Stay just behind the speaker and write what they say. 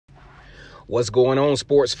What's going on,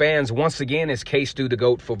 sports fans? Once again, it's K-Stu the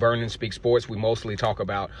GOAT for Vernon Speak Sports. We mostly talk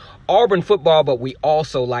about Auburn football, but we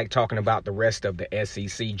also like talking about the rest of the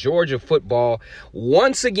SEC. Georgia football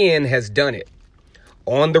once again has done it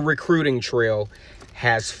on the recruiting trail,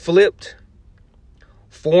 has flipped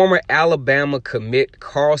former Alabama commit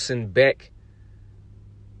Carson Beck,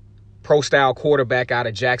 pro-style quarterback out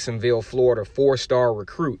of Jacksonville, Florida, 4-star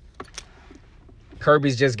recruit.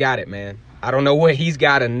 Kirby's just got it, man. I don't know where he's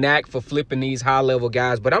got a knack for flipping these high-level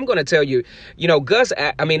guys, but I'm going to tell you,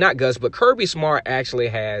 but Kirby Smart actually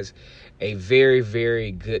has a very,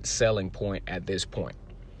 very good selling point at this point.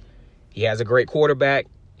 He has a great quarterback.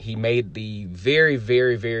 He made the very,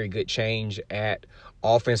 very, very good change at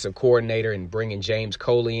offensive coordinator and bringing James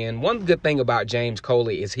Coley in. One good thing about James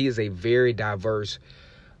Coley is he is a very diverse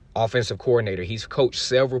offensive coordinator. He's coached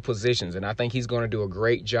several positions, and I think he's going to do a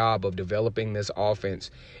great job of developing this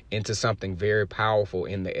offense into something very powerful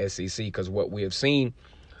in the SEC, because what we have seen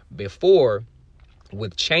before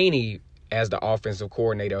with Chaney as the offensive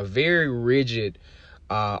coordinator, a very rigid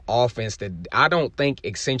offense that I don't think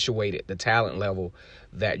accentuated the talent level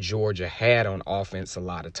that Georgia had on offense a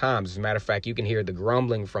lot of times. As a matter of fact, you can hear the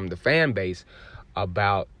grumbling from the fan base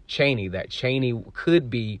about Chaney, that Chaney could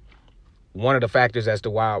be one of the factors as to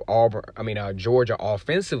why Georgia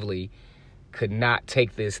offensively could not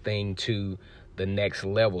take this thing to the next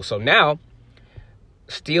level. So now,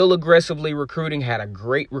 still aggressively recruiting, had a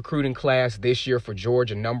great recruiting class this year for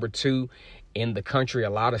Georgia, number 2 in the country. A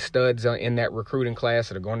lot of studs in that recruiting class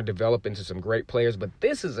that are going to develop into some great players. But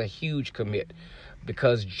this is a huge commit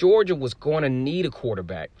because Georgia was going to need a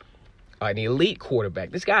quarterback. An elite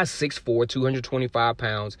quarterback. This guy's 6'4", 225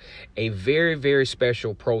 pounds, a very, very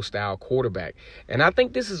special pro-style quarterback. And I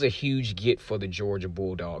think this is a huge get for the Georgia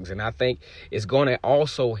Bulldogs. And I think it's going to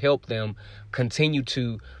also help them continue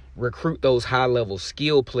to recruit those high-level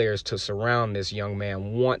skill players to surround this young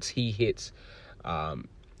man once he hits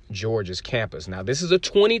Georgia's campus. Now, this is a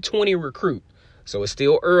 2020 recruit, so it's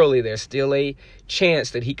still early. There's still a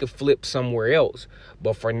chance that he could flip somewhere else.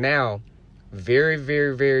 But for now, very,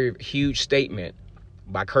 very, very huge statement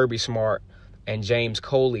by Kirby Smart and James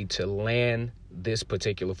Coley to land this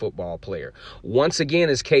particular football player. Once again,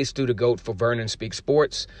 it's K-Stu the GOAT for Vernon Speak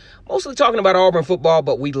Sports. Mostly talking about Auburn football,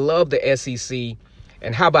 but we love the SEC.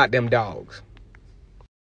 And how about them dogs?